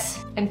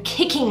products. I'm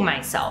kicking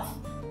myself.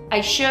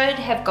 I should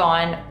have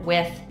gone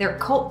with their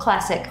cult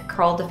classic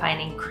curl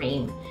defining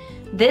cream.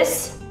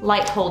 This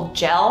Light Hold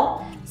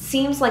Gel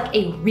seems like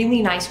a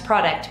really nice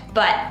product,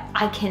 but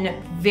I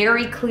can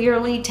very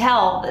clearly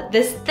tell that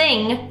this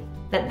thing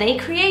that they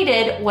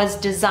created was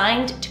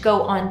designed to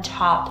go on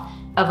top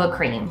of a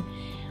cream.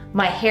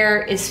 My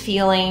hair is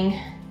feeling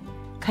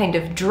kind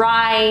of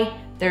dry.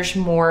 There's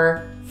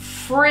more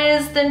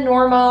frizz than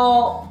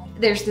normal.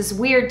 There's this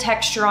weird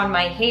texture on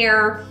my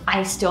hair.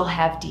 I still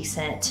have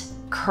decent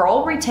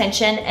curl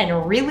retention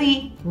and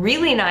really,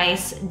 really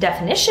nice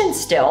definition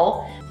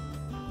still.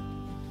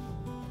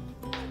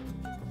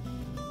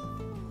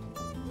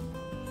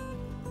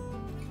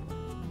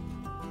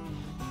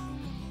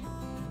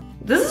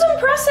 This is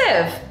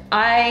impressive.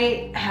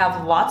 I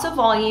have lots of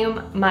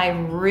volume. My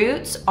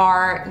roots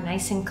are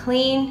nice and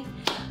clean,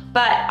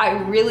 but I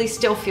really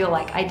still feel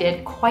like I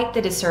did quite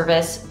the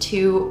disservice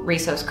to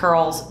Rizos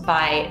Curls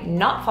by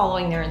not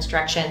following their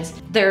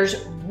instructions.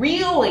 There's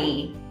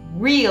really,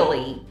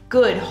 really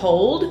good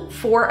hold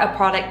for a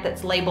product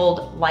that's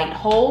labeled light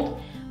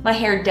hold. My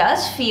hair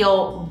does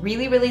feel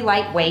really, really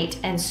lightweight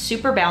and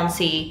super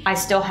bouncy. I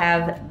still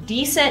have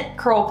decent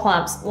curl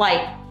clumps.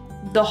 Like,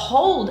 the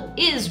hold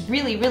is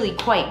really, really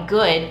quite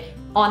good.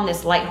 on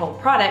this light hold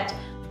product,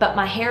 but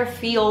my hair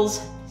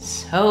feels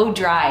so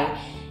dry.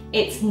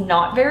 It's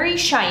not very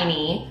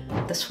shiny.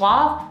 The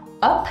Suave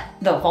Up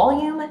the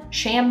Volume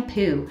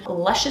Shampoo,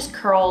 Luscious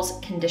Curls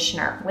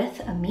Conditioner with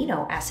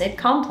Amino Acid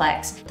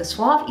Complex, the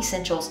Suave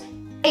Essentials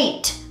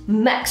 8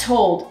 Max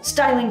Hold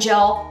Styling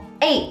Gel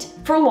 8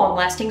 for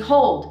long-lasting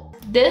hold.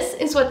 This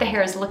is what the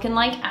hair is looking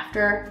like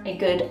after a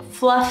good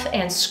fluff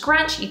and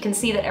scrunch. You can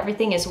see that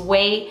everything is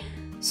way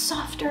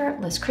softer,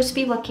 less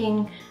crispy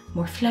looking,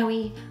 more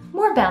flowy,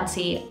 more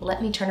bouncy.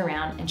 Let me turn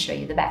around and show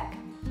you the back.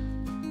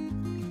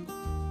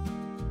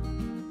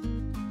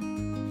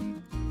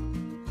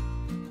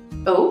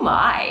 Oh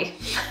my,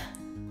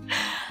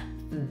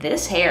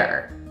 this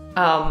hair.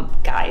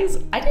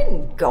 Guys, I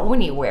didn't go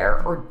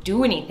anywhere or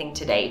do anything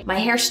today. My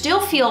hair still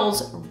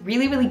feels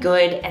really, really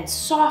good and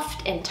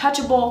soft and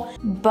touchable,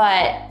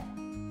 but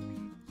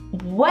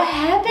what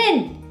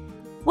happened?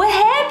 What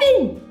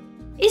happened?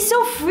 It's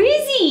so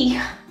frizzy.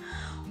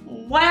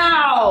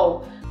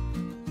 Wow.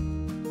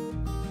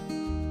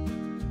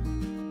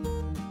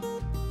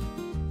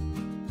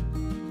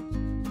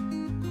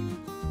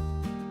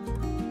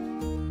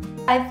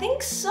 I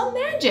think some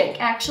magic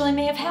actually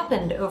may have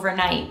happened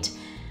overnight.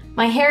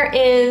 My hair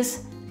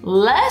is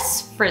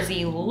less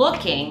frizzy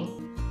looking.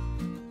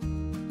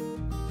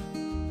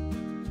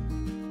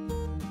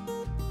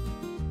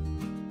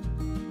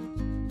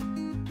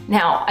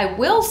 Now, I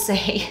will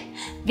say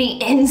the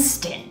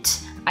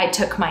instant I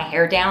took my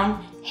hair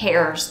down,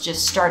 hairs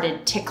just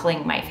started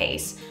tickling my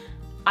face.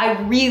 I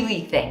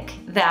really think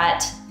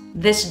that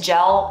this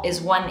gel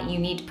is one that you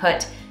need to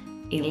put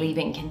a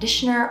leave-in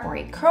conditioner or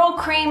a curl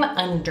cream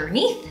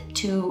underneath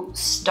to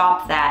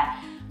stop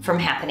that from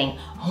happening.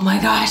 Oh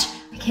my gosh,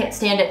 I can't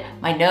stand it.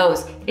 My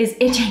nose is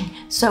itching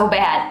so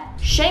bad.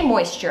 Shea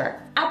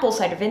Moisture, apple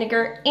cider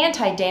vinegar,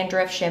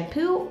 anti-dandruff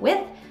shampoo with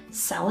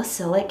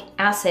salicylic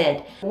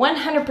acid.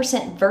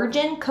 100%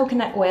 virgin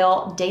coconut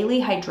oil daily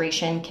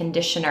hydration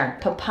conditioner.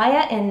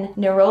 Papaya and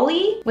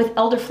neroli with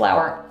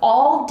elderflower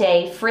all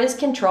day frizz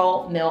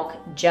control milk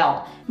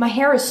gel. My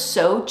hair is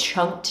so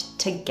chunked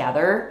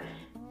together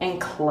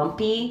and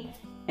clumpy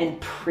and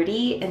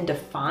pretty and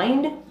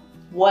defined.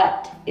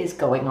 What is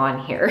going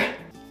on here?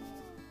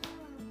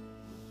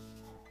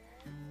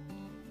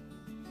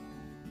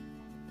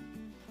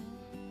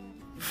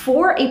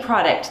 For a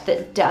product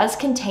that does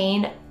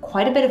contain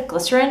quite a bit of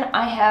glycerin,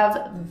 I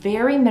have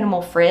very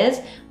minimal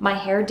frizz. My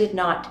hair did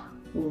not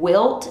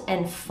wilt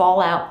and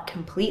fall out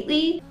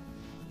completely.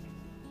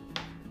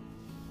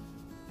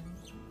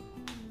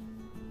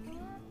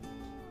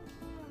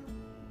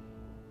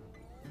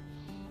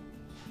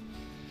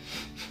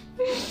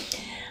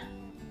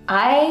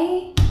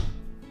 I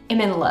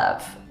am in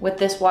love with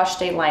this wash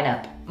day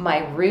lineup.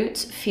 My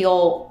roots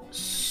feel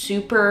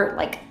super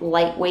like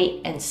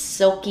lightweight and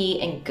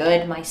silky and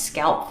good. My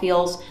scalp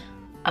feels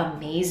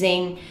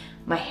amazing.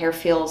 My hair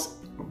feels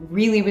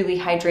really, really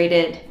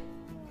hydrated.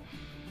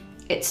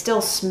 It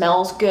still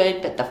smells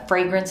good, but the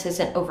fragrance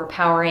isn't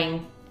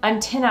overpowering. I'm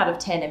 10 out of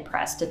 10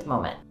 impressed at the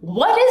moment.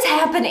 What is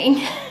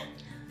happening?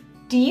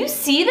 Do you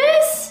see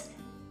this?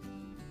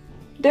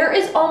 There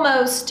is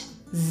almost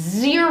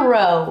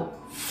zero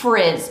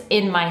frizz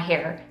in my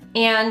hair.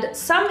 And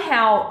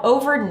somehow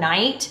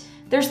overnight,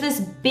 there's this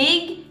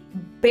big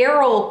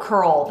barrel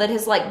curl that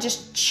is like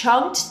just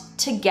chunked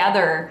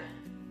together.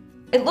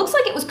 It looks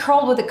like it was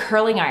curled with a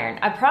curling iron.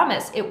 I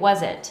promise it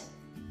wasn't.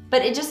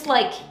 But it just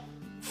like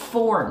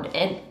formed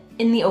in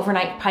the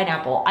overnight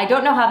pineapple. I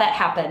don't know how that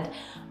happened.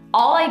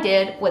 All I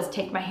did was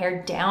take my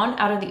hair down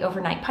out of the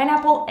overnight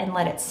pineapple and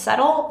let it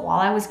settle while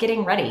I was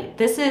getting ready.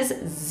 This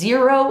is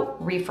zero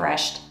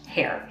refreshed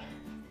hair.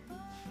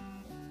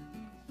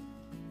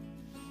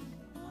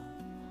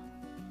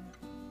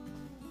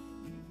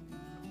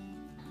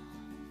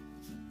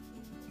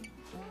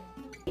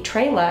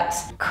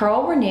 Treluxe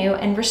Curl, Renew,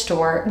 and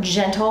Restore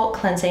Gentle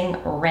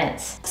Cleansing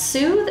Rinse.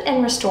 Soothe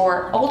and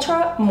Restore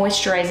Ultra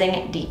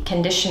Moisturizing Deep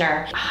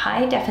Conditioner.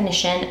 High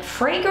Definition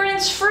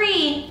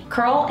Fragrance-Free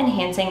Curl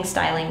Enhancing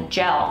Styling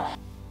Gel.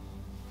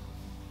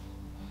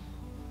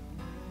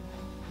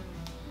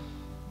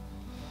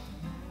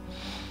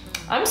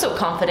 I'm so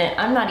confident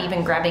I'm not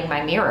even grabbing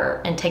my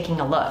mirror and taking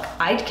a look.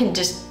 I can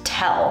just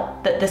tell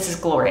that this is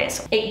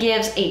glorious. It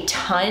gives a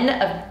ton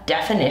of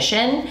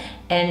definition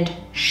and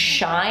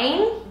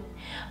shine,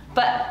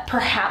 but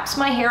perhaps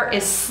my hair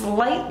is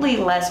slightly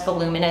less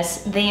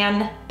voluminous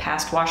than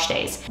past wash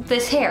days.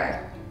 This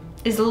hair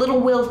is a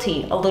little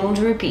wilty, a little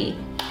droopy.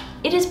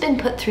 It has been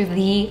put through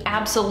the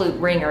absolute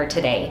ringer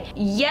today.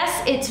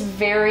 Yes, it's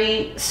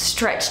very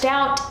stretched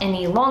out and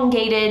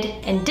elongated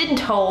and didn't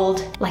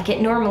hold like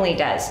it normally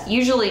does.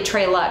 Usually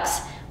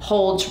Treluxe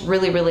holds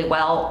really, really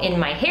well in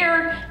my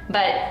hair,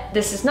 but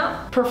this is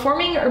not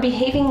performing or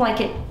behaving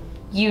like it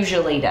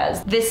usually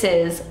does. This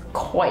is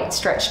quite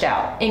stretched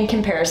out in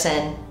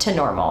comparison to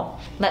normal.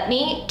 Let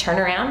me turn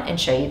around and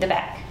show you the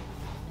back.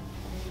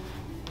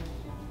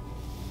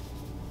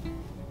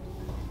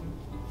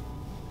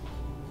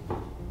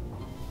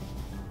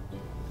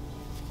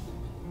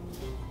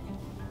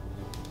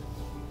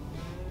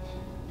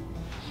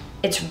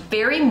 It's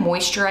very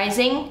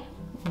moisturizing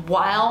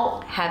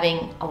while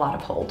having a lot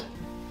of hold.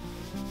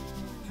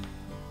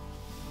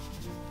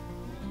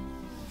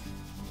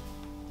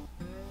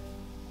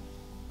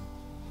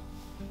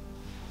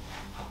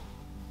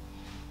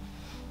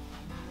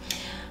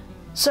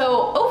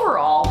 So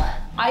overall,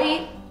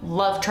 I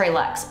love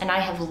Treluxe and I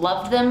have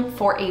loved them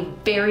for a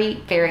very,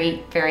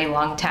 very, very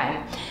long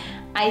time.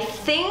 I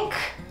think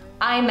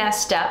I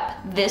messed up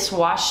this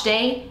wash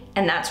day,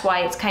 and that's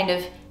why it's kind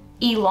of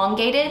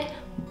elongated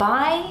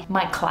by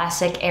my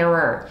classic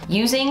error,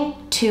 using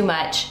too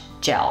much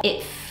gel.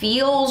 It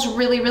feels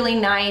really, really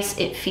nice.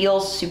 It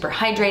feels super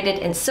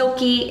hydrated and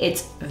silky.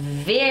 It's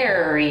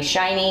very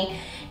shiny,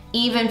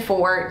 even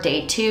for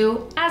day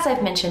 2. As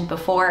I've mentioned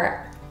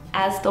before,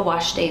 as the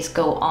wash days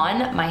go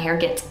on, my hair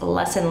gets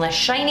less and less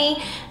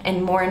shiny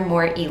and more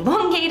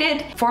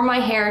elongated. For my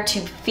hair to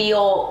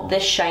feel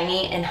this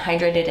shiny and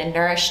hydrated and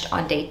nourished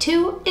on day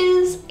 2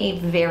 is a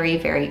very,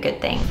 very good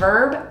thing.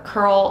 Verb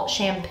Curl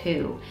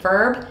Shampoo,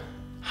 Verb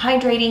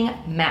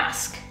Hydrating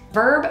Mask,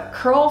 Verb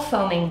Curl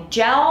Foaming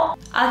Gel.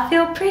 I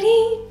feel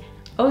pretty,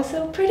 oh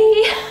so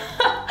pretty.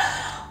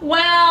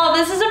 Wow,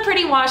 this is a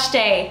pretty wash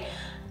day.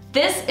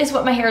 This is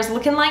what my hair is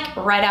looking like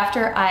right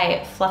after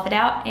I fluff it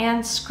out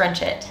and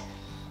scrunch it.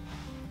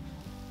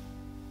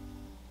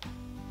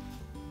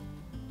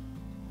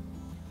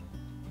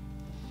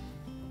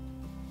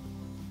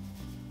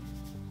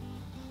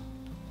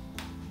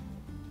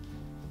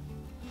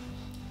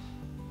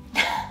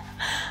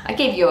 I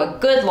gave you a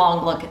good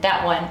long look at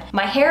that one.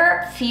 My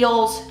hair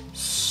feels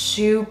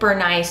super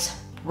nice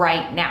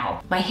right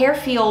now. My hair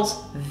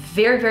feels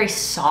very, very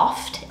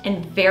soft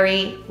and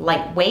very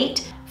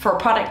lightweight for a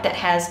product that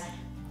has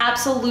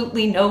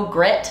absolutely no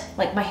grit.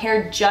 Like, my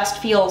hair just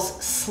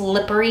feels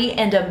slippery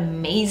and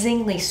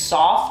amazingly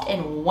soft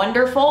and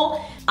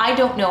wonderful. I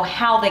don't know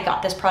how they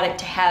got this product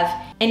to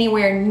have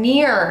anywhere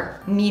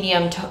near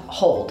medium to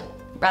hold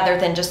rather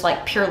than just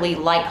like purely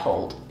light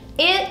hold.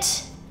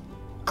 It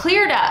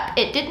cleared up.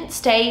 It didn't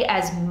stay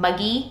as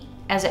muggy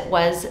as it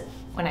was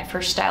when I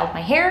first styled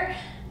my hair.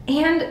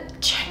 And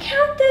check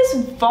out this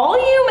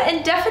volume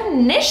and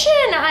definition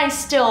I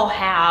still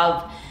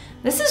have.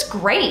 This is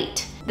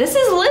great. This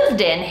is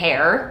lived in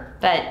hair,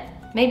 but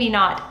maybe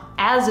not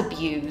as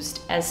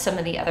abused as some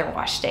of the other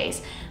wash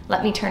days.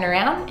 Let me turn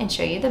around and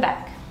show you the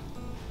back.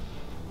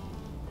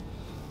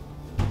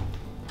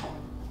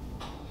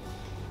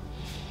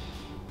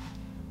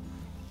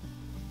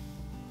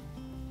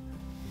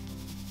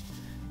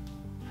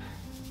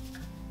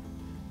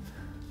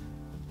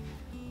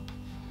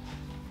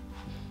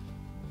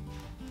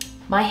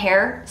 My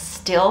hair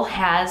still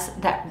has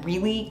that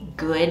really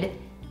good,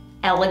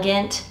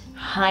 elegant,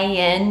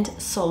 high-end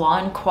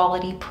salon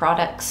quality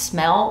product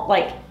smell.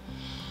 Like,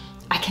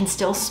 I can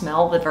still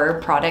smell the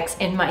Verb products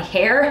in my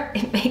hair.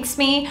 It makes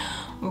me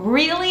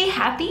really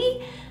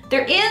happy.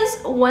 There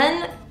is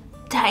one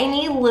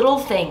tiny little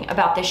thing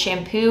about this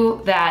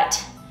shampoo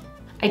that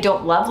I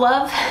don't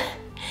love,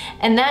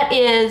 and that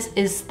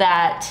is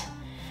that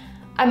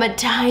I'm a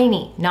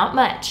tiny, not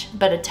much,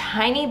 but a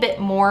tiny bit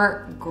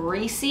more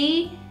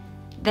greasy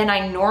than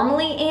I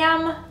normally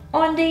am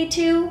on day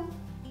 2,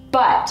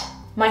 but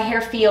my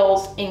hair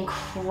feels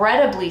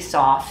incredibly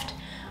soft.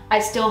 I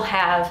still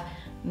have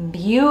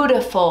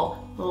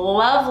beautiful,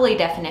 lovely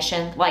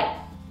definition. Like,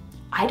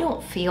 I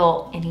don't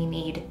feel any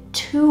need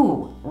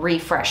to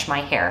refresh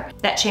my hair.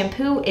 That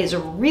shampoo is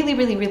really,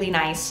 really, really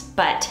nice,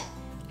 but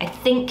I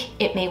think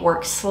it may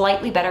work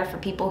slightly better for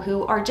people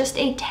who are just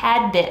a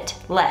tad bit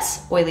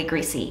less oily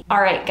greasy.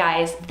 All right,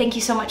 guys, thank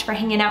you so much for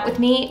hanging out with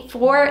me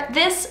for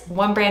this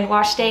one brand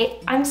wash day.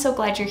 I'm so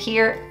glad you're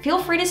here.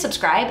 Feel free to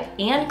subscribe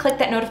and click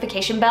that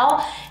notification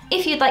bell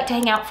if you'd like to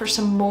hang out for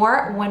some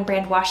more one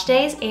brand wash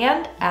days.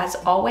 And as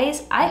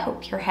always, I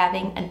hope you're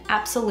having an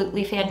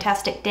absolutely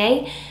fantastic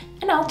day,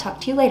 and I'll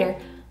talk to you later.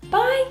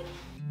 Bye.